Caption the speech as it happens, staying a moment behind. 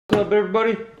What's up,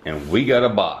 everybody? And we got a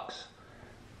box.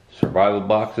 Survival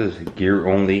Boxes, Gear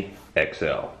Only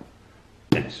XL.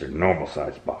 And it's their normal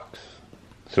size box.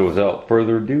 So without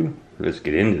further ado, let's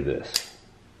get into this.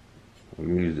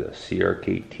 We'll use a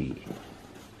CRKT.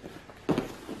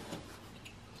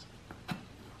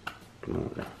 Come on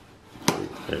there.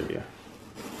 There we go.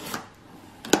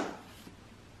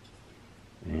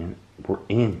 And we're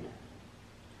in.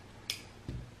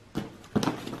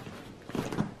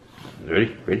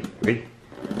 Ready? Ready? Ready?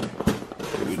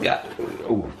 What do we got?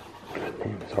 Oh, god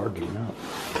damn, it's hard getting up.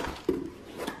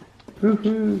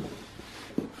 Woohoo!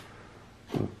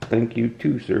 Well, thank you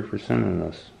too, sir, for sending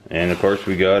us. And of course,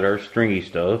 we got our stringy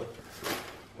stuff,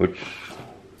 which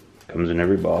comes in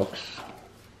every box.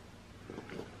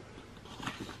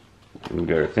 We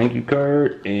got our thank you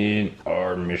card and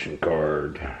our mission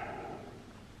card.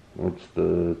 What's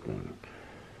the thing?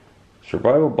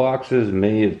 Survival Boxes,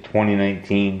 May of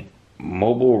 2019.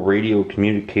 Mobile radio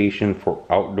communication for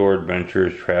outdoor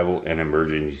adventures, travel, and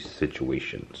emergency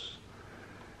situations.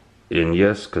 And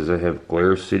yes, because I have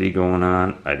Glare City going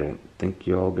on, I don't think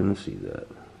y'all gonna see that.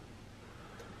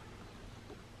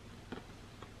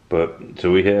 But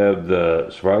so we have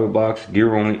the Survival Box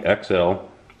Gear Only XL,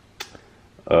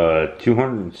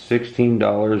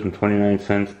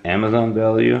 $216.29 Amazon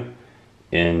value,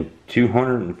 and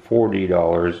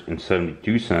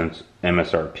 $240.72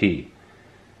 MSRP.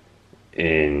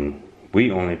 And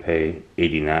we only pay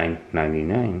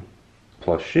 $89.99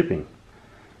 plus shipping.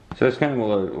 So that's kind of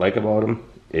what I like about them,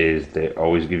 is they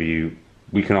always give you,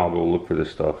 we can all go look for this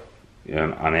stuff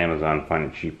on Amazon and find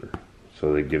it cheaper,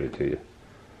 so they give it to you.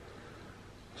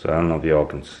 So I don't know if y'all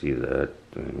can see that.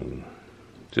 I mean,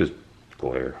 just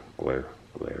glare, glare,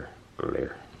 glare,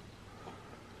 glare.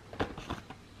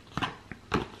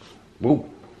 Whoa,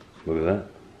 look at that.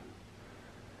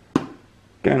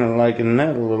 Kind of liking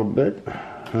that a little bit.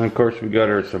 And of course we got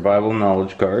our survival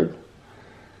knowledge card.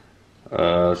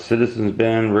 Citizens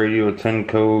Band radio 10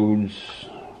 codes.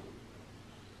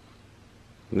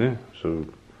 Yeah, so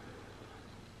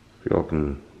if y'all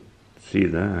can see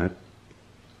that.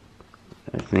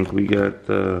 I think we got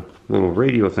a little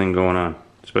radio thing going on,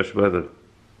 especially by the,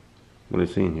 what I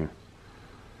see in here.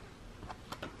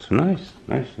 So nice,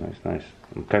 nice, nice, nice.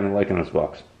 I'm kind of liking this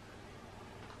box.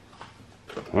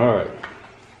 Alright.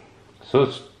 So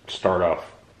let's start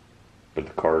off with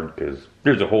the card, because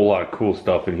there's a whole lot of cool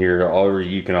stuff in here. Already,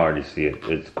 you can already see it.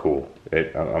 It's cool.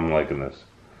 I'm liking this.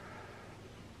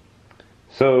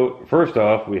 So first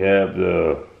off, we have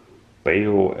the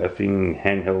Bayo effing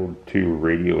handheld 2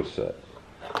 radio set.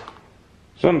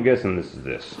 So I'm guessing this is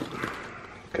this,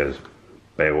 because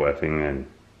Bayo effing and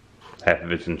half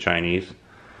of it's in Chinese,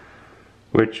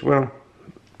 which, well,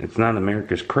 it's not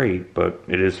America's Crate, but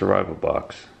it is Survival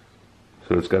Box.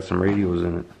 So it's got some radios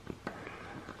in it.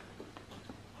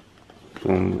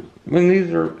 And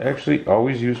these are actually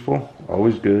always useful,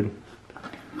 always good.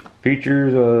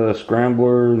 Features a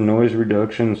scrambler, noise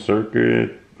reduction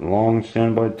circuit, long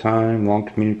standby time, long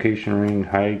communication range,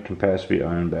 high capacity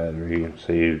ion battery,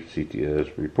 save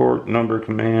CTS, report number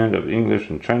command of English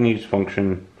and Chinese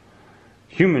function,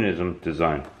 humanism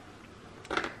design.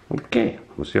 Okay,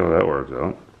 we'll see how that works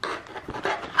out.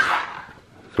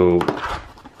 So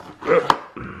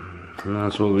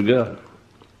that's what we got.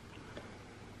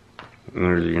 And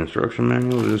there's the instruction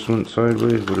manual. This went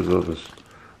sideways. What is all this?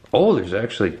 Oh, there's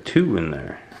actually 2 in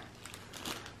there.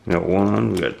 We got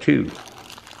 1, we got 2.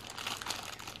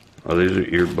 Oh, these are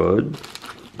earbuds.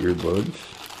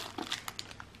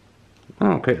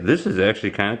 Oh, okay, this is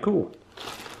actually kind of cool.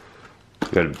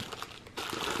 Let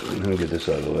me get this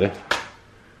out of the way.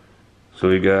 So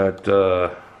we got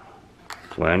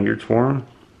lanyards for them,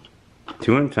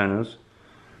 2 antennas,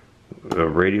 a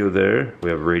radio there, we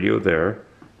have radio there,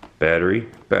 battery,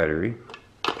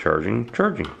 charging.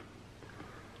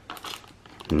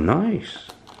 Nice.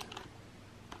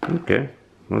 Okay,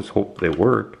 let's hope they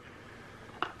work.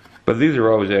 But these are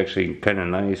always actually kind of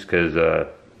nice, because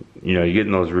you know, you get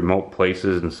in those remote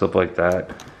places and stuff like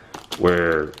that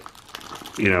where,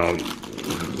 you know,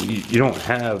 you don't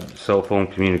have cell phone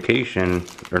communication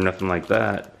or nothing like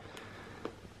that.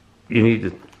 You need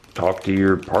to talk to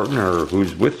your partner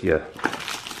who's with you.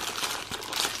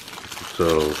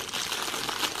 So,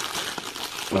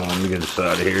 let me get this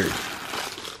out of here.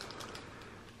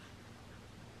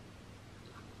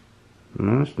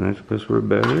 Nice place for a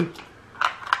battery.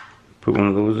 Put one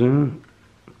of those in.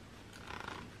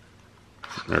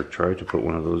 Or try to put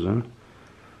one of those in.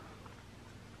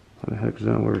 How the heck does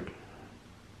that work?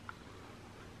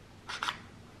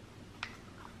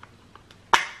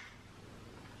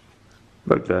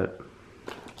 Like that.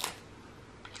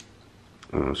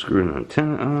 Screw an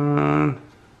antenna on.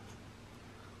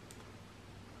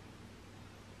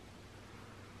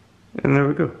 And there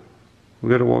we go. We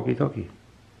got a walkie-talkie.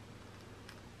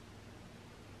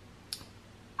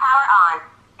 Power on.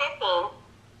 15.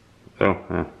 Oh,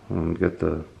 yeah. We got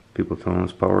the people telling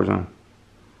us power's on.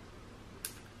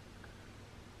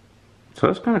 So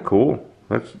that's kind of cool.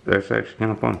 That's actually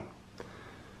kind of fun.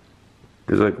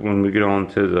 Because like when we get on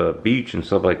to the beach and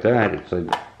stuff like that, it's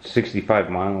like 65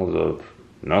 miles of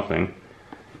nothing.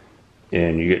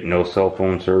 And you get no cell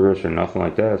phone service or nothing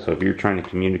like that. So if you're trying to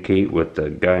communicate with the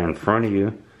guy in front of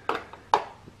you,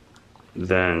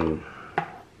 then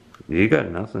you got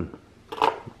nothing.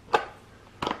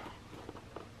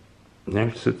 There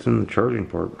it sits in the charging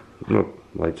port. Look,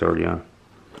 light's already on.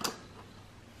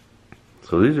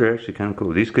 So these are actually kind of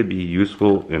cool. These could be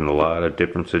useful in a lot of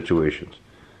different situations.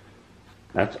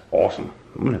 That's awesome.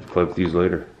 I'm gonna have to play with these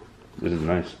later. This is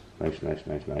nice. Nice, nice,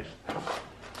 nice, nice.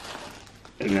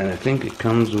 And then I think it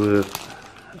comes with,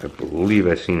 I believe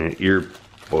I've seen an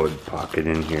earbud pocket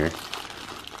in here.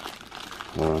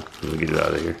 Well, let me get it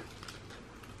out of here.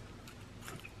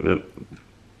 Yep.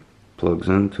 Plugs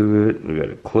into it. We got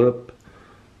a clip.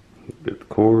 Got the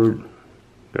cord.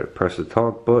 Got to press the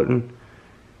talk button.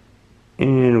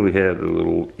 And we have the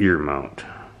little ear mount.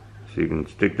 So you can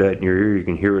stick that in your ear. You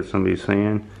can hear what somebody's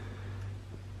saying.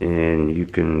 And you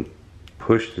can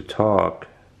push the talk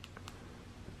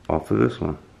off of this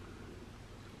one.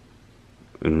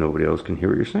 And nobody else can hear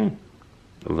what you're saying.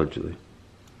 Allegedly.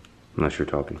 Unless you're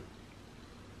talking.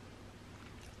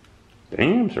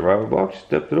 Damn, Survival Box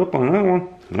stepped it up on that one.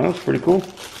 That was pretty cool.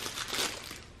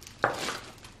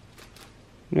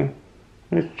 Yeah,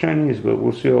 it's Chinese, but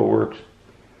we'll see how it works.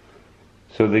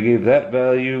 So they gave that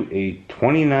value a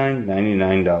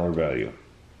 $29.99 value.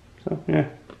 So yeah,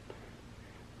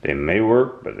 they may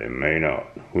work, but they may not.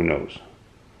 Who knows?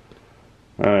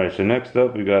 Alright, so next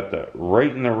up we got the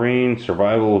Right in the Rain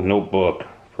Survival Notebook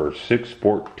for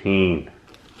 $6.14.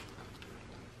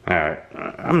 Alright,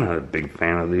 I'm not a big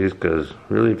fan of these because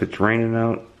really if it's raining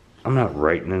out, I'm not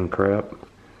writing in crap.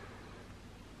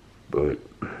 But,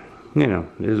 you know,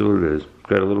 it is what it is.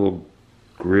 Got a little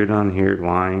grid on here,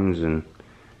 lines, and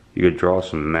you could draw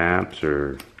some maps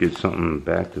or get something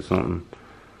back to something.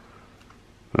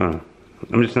 I'm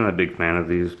just not a big fan of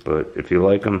these, but if you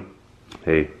like them,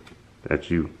 hey,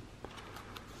 that's you.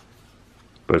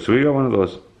 But so we got one of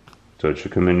those, so it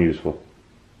should come in useful.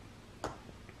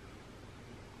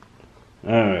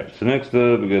 Alright, so next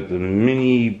up we got the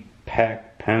mini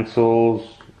pack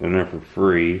pencils, and they're for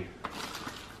free.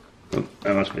 Oh,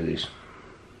 that must be these.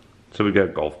 So we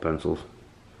got golf pencils.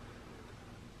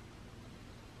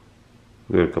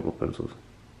 We got a couple pencils.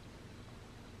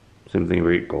 Same thing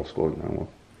we golf scored now. Well.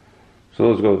 So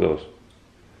let's go with those.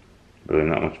 Really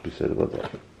not much to be said about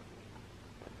that.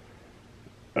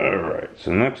 Alright,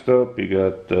 so next up you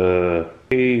got the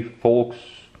Hey Folks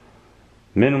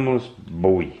Minimalist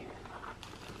Bowie.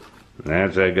 And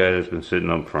that's that guy that's been sitting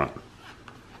up front.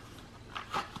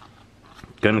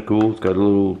 Kinda cool, it's got a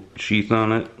little sheath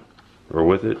on it, or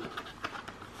with it.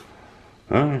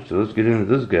 Alright, so let's get into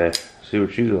this guy, see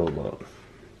what she's all about.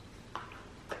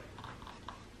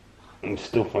 I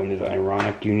still find it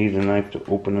ironic you need a knife to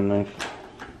open a knife.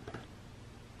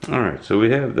 Alright, so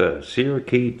we have the Sierra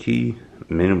KT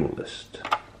Minimalist.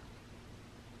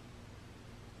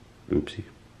 Oopsie.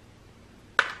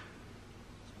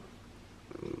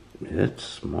 It's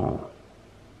small.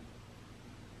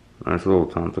 Nice little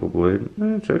tonsil blade.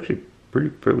 It's actually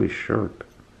fairly sharp.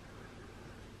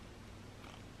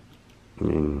 I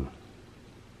mean,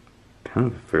 kind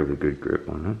of a fairly good grip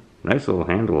on it. Nice little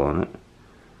handle on it.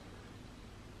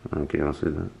 Okay, I'll see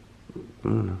that. I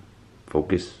don't know.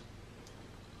 Focus.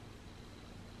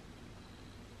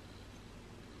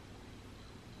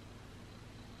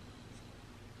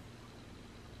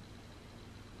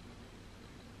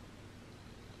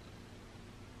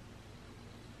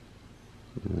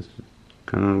 This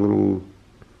kind of little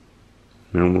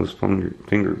minimalist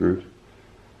finger grooves.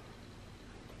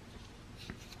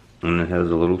 And it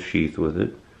has a little sheath with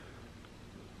it.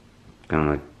 Kind of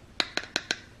like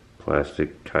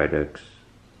plastic Kydex,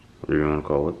 whatever you want to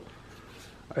call it.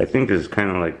 I think this is kind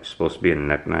of like supposed to be a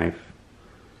neck knife.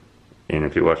 And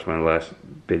if you watched my last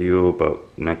video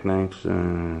about neck knives,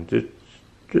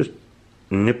 just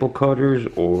nipple cutters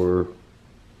or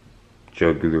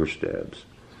jugular stabs.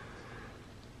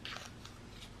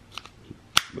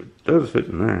 But it does fit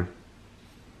in there.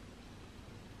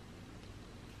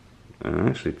 And it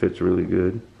actually fits really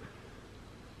good.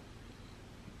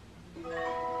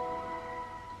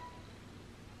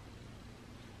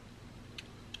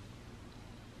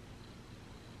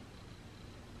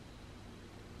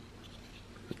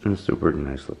 And it's still pretty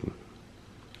nice looking.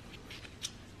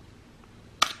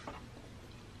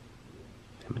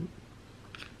 Damn it.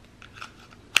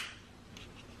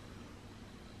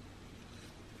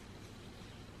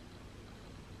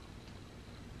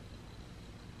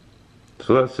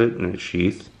 So that's it in its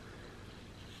sheath.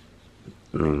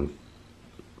 I mean,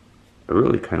 I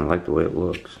really kind of like the way it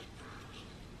looks.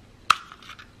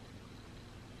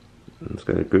 It's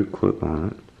got a good clip on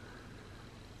it.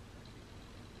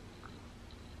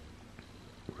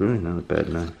 Really not a bad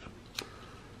knife.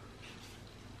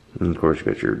 And of course you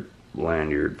got your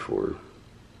lanyard for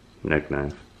neck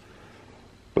knife.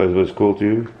 But what's cool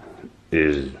too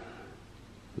is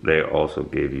they also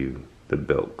gave you the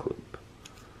belt clip.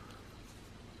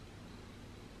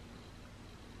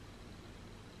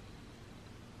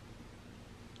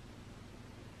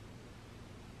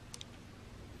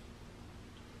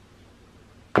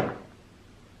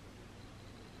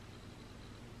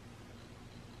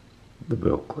 The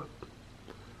belt clip.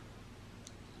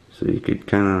 So you could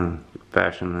kind of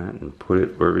fashion that and put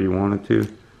it wherever you wanted to.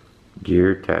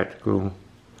 Gear, tactical,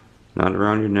 not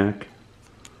around your neck.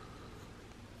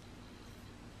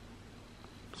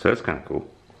 So that's kind of cool.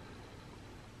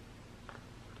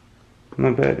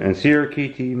 Not bad. And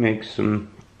CRKT makes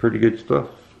some pretty good stuff.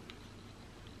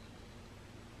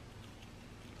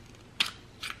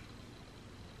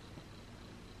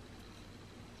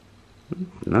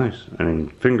 Nice. I mean,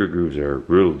 finger grooves are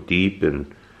real deep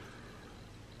and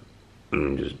I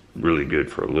mean, just really good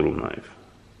for a little knife.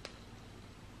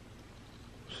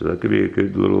 So that could be a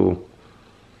good little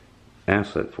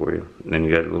asset for you. And then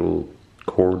you got little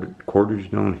quarters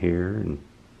down here and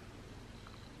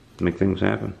make things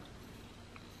happen.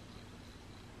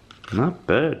 Not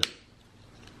bad.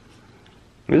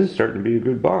 This is starting to be a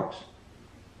good box.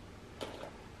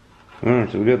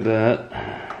 Alright, so we got that.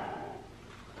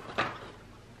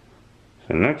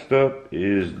 So next up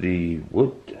is the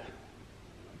what?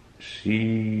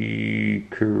 Rig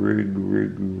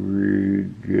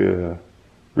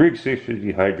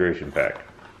 650 hydration pack.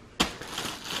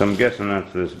 So I'm guessing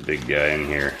that's this big guy in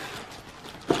here.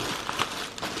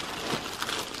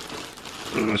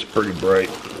 It's pretty bright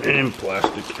and in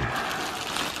plastic.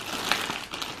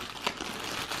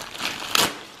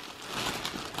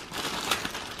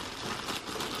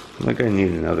 I think I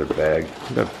need another bag.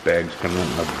 I got bags coming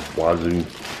out my wazoo.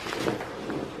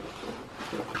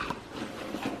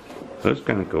 That's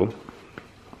kind of cool.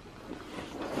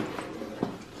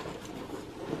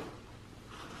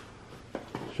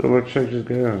 So let's check this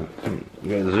guy out. We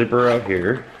got a zipper out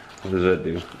here. What does that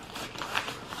do?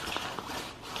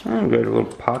 Oh, we got a little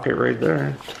pocket right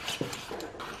there.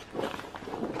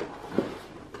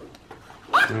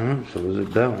 Alright, so we'll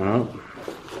zip that one up.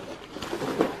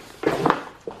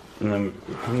 And then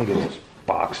I'm gonna get this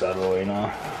box out of the way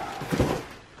now.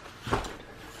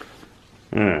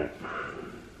 Alright.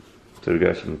 So we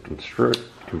got some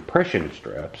compression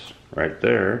straps right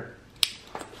there.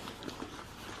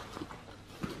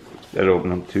 That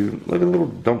open up to like a little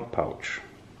dump pouch.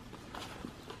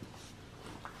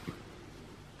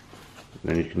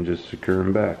 Then you can just secure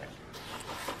them back.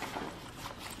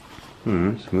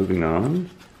 So moving on.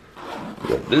 We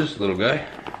got this little guy.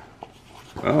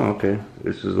 Oh, okay.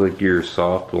 This is like your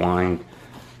soft lined.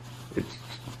 It's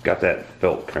got that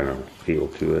felt kind of feel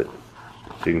to it.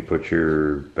 So you can put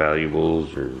your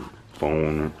valuables or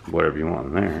phone or whatever you want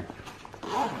in there.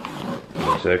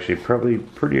 It's actually probably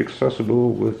pretty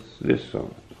accessible with this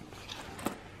on.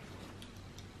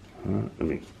 Let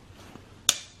me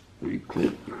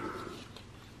reclip.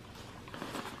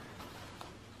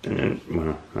 And then,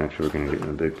 well, actually we're going to get in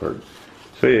the big part.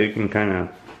 So yeah, you can kind of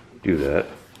do that.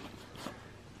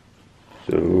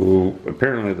 So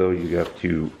apparently though you have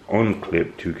to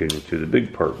unclip to get into the big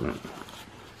compartment.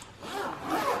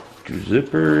 Two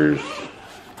zippers.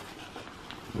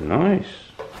 Nice.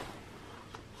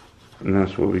 And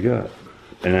that's what we got.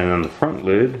 And then on the front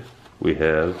lid we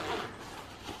have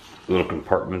a little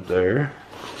compartment there.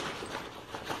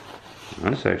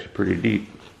 That's actually pretty deep.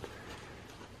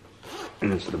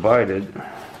 And it's divided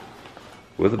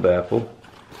with a baffle.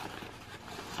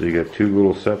 So you got two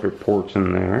little separate ports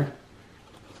in there.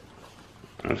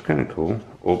 That's kind of cool.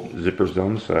 Oh, zippers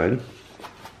down the side.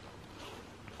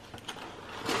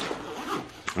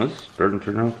 That's starting to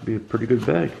turn out to be a pretty good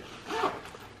bag.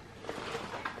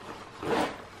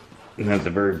 And at the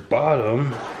very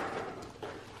bottom,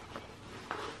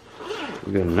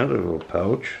 we got another little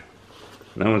pouch.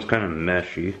 That one's kind of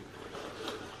meshy.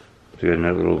 So you got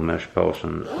another little mesh pouch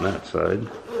on that side.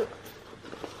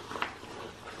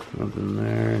 Nothing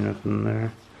there, nothing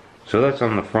there. So that's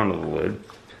on the front of the lid.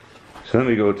 So then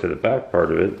we go to the back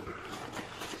part of it.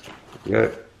 We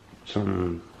got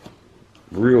some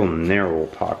real narrow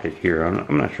pocket here.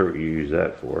 I'm not sure what you use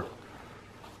that for,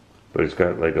 but it's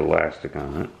got like elastic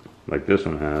on it, like this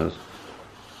one has.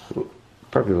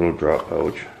 Probably a little drop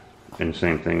pouch, and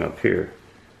same thing up here.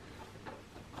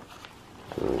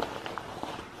 So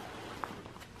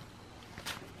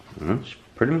that's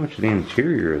pretty much the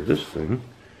interior of this thing.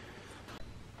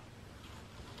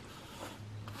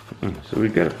 So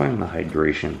we've got to find the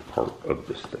hydration part of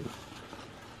this thing.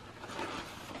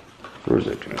 Where's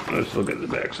it going? Let's look at the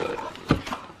back side.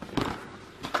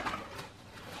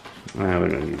 We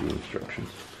don't need the instructions.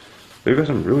 They've got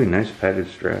some really nice padded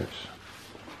straps.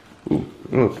 Ooh,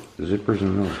 look, zippers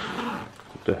in those.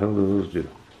 What the hell do those do?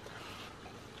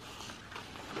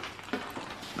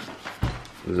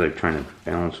 This is like trying to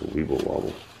balance a Weeble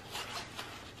Wobble.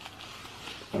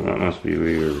 Well, that must be where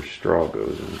your straw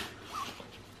goes in.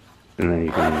 And then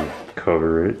you can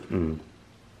cover it and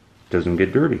it doesn't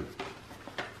get dirty.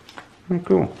 Oh,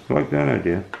 cool. I like that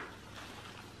idea.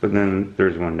 But then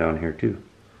there's one down here too.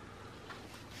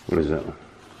 What is that one?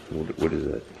 What is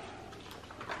that?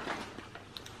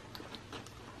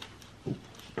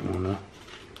 I don't know.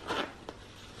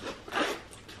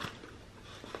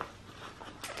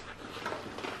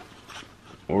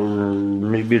 Or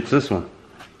maybe it's this one.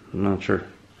 I'm not sure.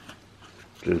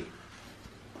 Just,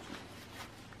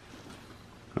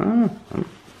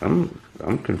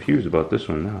 I'm confused about this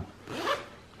one now.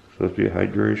 Supposed to be a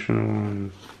hydration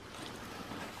one.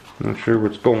 Not sure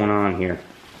what's going on here.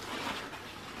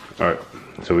 Alright,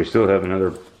 so we still have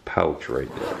another pouch right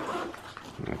there.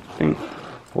 I think,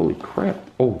 holy crap.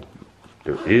 Oh,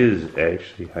 there is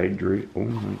actually hydrate. Oh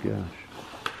my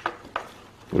gosh.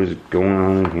 What is going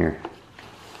on in here?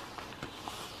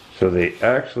 So they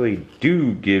actually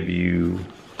do give you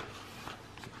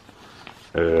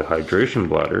a hydration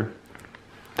bladder.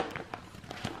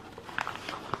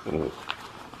 Well,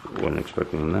 wasn't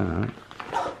expecting that.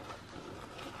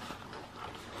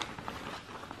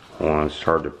 Hold on, it's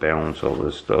hard to balance all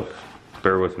this stuff.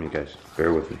 Bear with me, guys.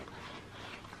 Bear with me.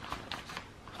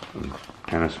 I'm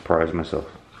kind of surprised myself.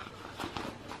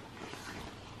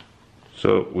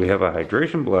 So we have a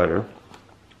hydration bladder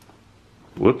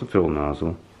with the fill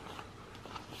nozzle,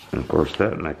 and of course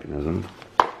that mechanism.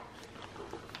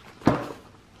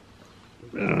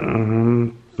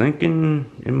 I'm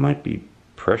thinking it might be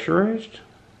pressurized.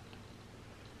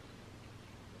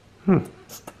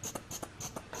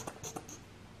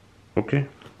 Okay.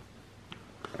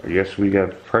 I guess we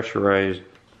got pressurized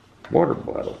water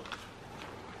bottle.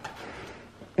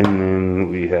 And then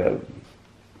we have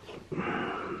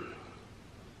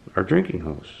our drinking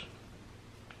hose,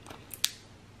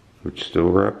 which is still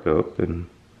wrapped up, and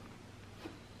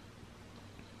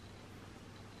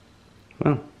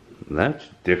well, that's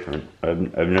different.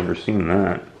 I've never seen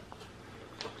that.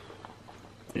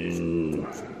 And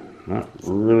not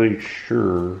really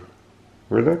sure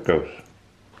where that goes.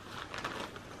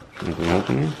 Anything else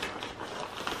in here?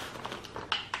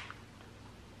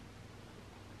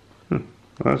 Well,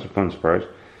 that's a fun surprise.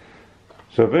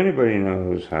 So if anybody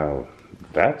knows how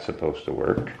that's supposed to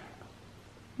work,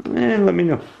 let me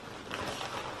know.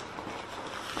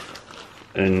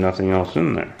 And nothing else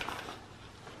in there.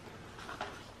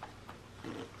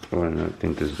 Oh, and I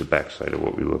think this is the back side of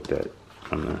what we looked at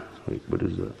on the, wait, what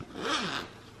is that?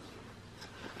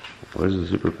 Why is the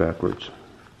zipper backwards?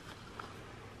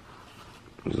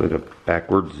 There's like a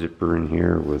backward zipper in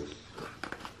here with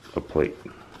a plate.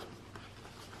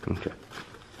 Okay.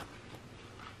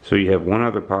 So you have one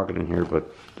other pocket in here,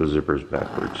 but the zipper's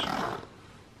backwards.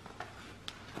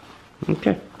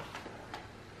 Okay.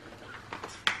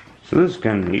 So this is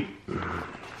kind of neat.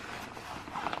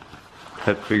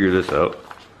 Had to figure this out,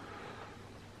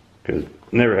 because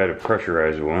never had a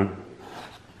pressurized one.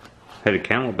 Had a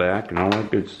Camelback and all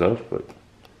that good stuff, but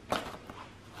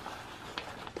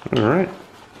alright.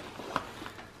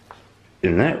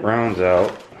 And that rounds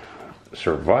out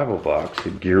Survival Box,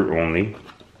 the Gear Only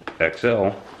XL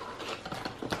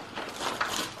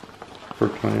for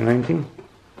 2019.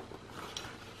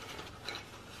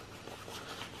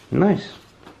 Nice.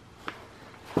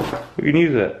 We can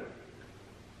use that.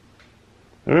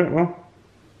 Alright, well,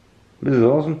 this is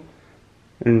awesome.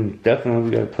 And definitely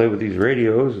we gotta play with these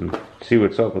radios and see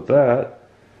what's up with that.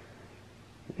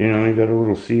 You know, you got a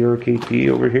little CRKT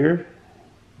over here.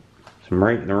 Some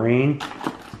Right in the Rain.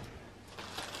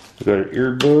 We got our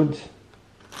earbuds.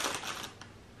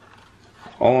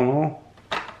 All in all,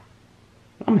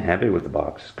 I'm happy with the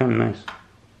box. It's kind of nice.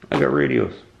 I got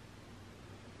radios.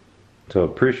 So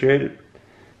appreciate it.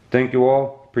 Thank you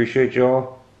all. Appreciate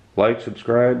y'all. Like,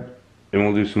 subscribe, and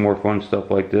we'll do some more fun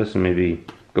stuff like this and maybe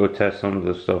go test some of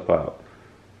this stuff out.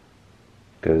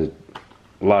 because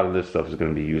a lot of this stuff is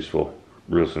going to be useful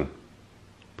real soon.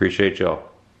 Appreciate y'all.